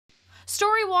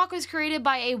Story Walk was created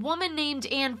by a woman named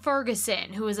Ann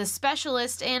Ferguson, who is a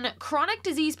specialist in chronic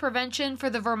disease prevention for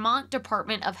the Vermont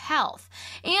Department of Health.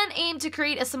 Ann aimed to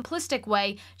create a simplistic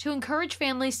way to encourage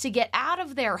families to get out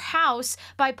of their house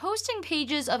by posting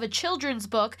pages of a children's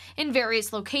book in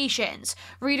various locations.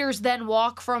 Readers then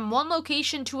walk from one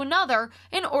location to another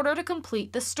in order to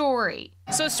complete the story.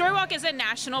 So Storywalk is a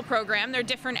national program. They're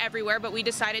different everywhere, but we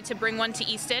decided to bring one to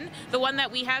Easton. The one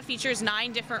that we have features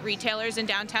 9 different retailers in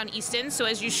downtown Easton. So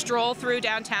as you stroll through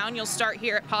downtown, you'll start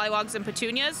here at Pollywogs and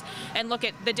Petunias and look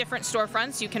at the different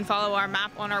storefronts. You can follow our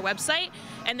map on our website,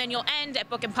 and then you'll end at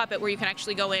Book and Puppet, where you can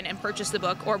actually go in and purchase the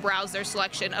book or browse their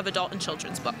selection of adult and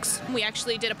children's books. We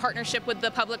actually did a partnership with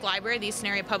the public library, the Easton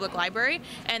Area Public Library,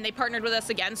 and they partnered with us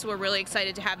again, so we're really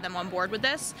excited to have them on board with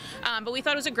this. But we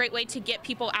thought it was a great way to get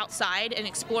people outside and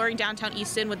exploring downtown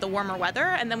Easton with the warmer weather,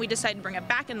 and then we decided to bring it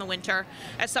back in the winter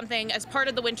as something as part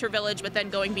of the winter village, but then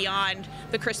going beyond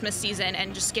the Christmas season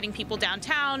and just getting people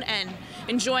downtown and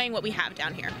enjoying what we have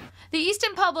down here. The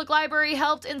Easton Public Library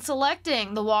helped in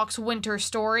selecting the walk's winter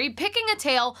story, picking a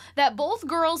tale that both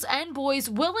girls and boys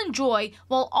will enjoy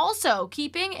while also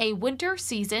keeping a winter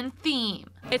season theme.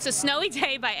 It's A Snowy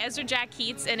Day by Ezra Jack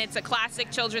Keats, and it's a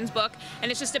classic children's book,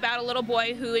 and it's just about a little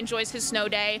boy who enjoys his snow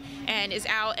day and is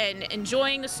out and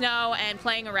enjoying the snow and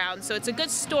playing around. So it's a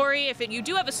good story if you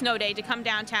do have a snow day to come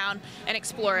downtown and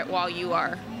explore it while you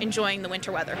are enjoying the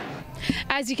winter weather.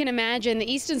 As you can imagine,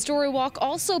 the Easton Story Walk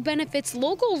also benefits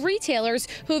local retailers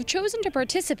who have chosen to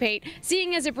participate,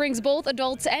 seeing as it brings both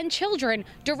adults and children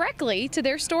directly to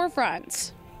their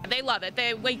storefronts. They love it.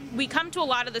 We come to a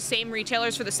lot of the same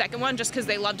retailers for the second one just because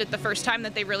they loved it the first time,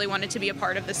 that they really wanted to be a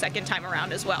part of the second time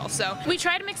around as well. So we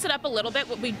try to mix it up a little bit,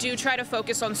 but we do try to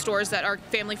focus on stores that are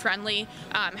family friendly,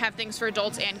 have things for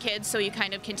adults and kids, so you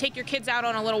kind of can take your kids out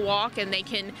on a little walk and they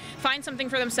can find something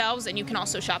for themselves, and you can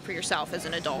also shop for yourself as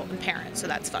an adult and parent, so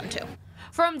that's fun too.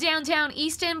 From downtown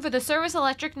Easton for the Service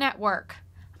Electric Network,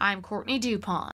 I'm Courtney DuPont.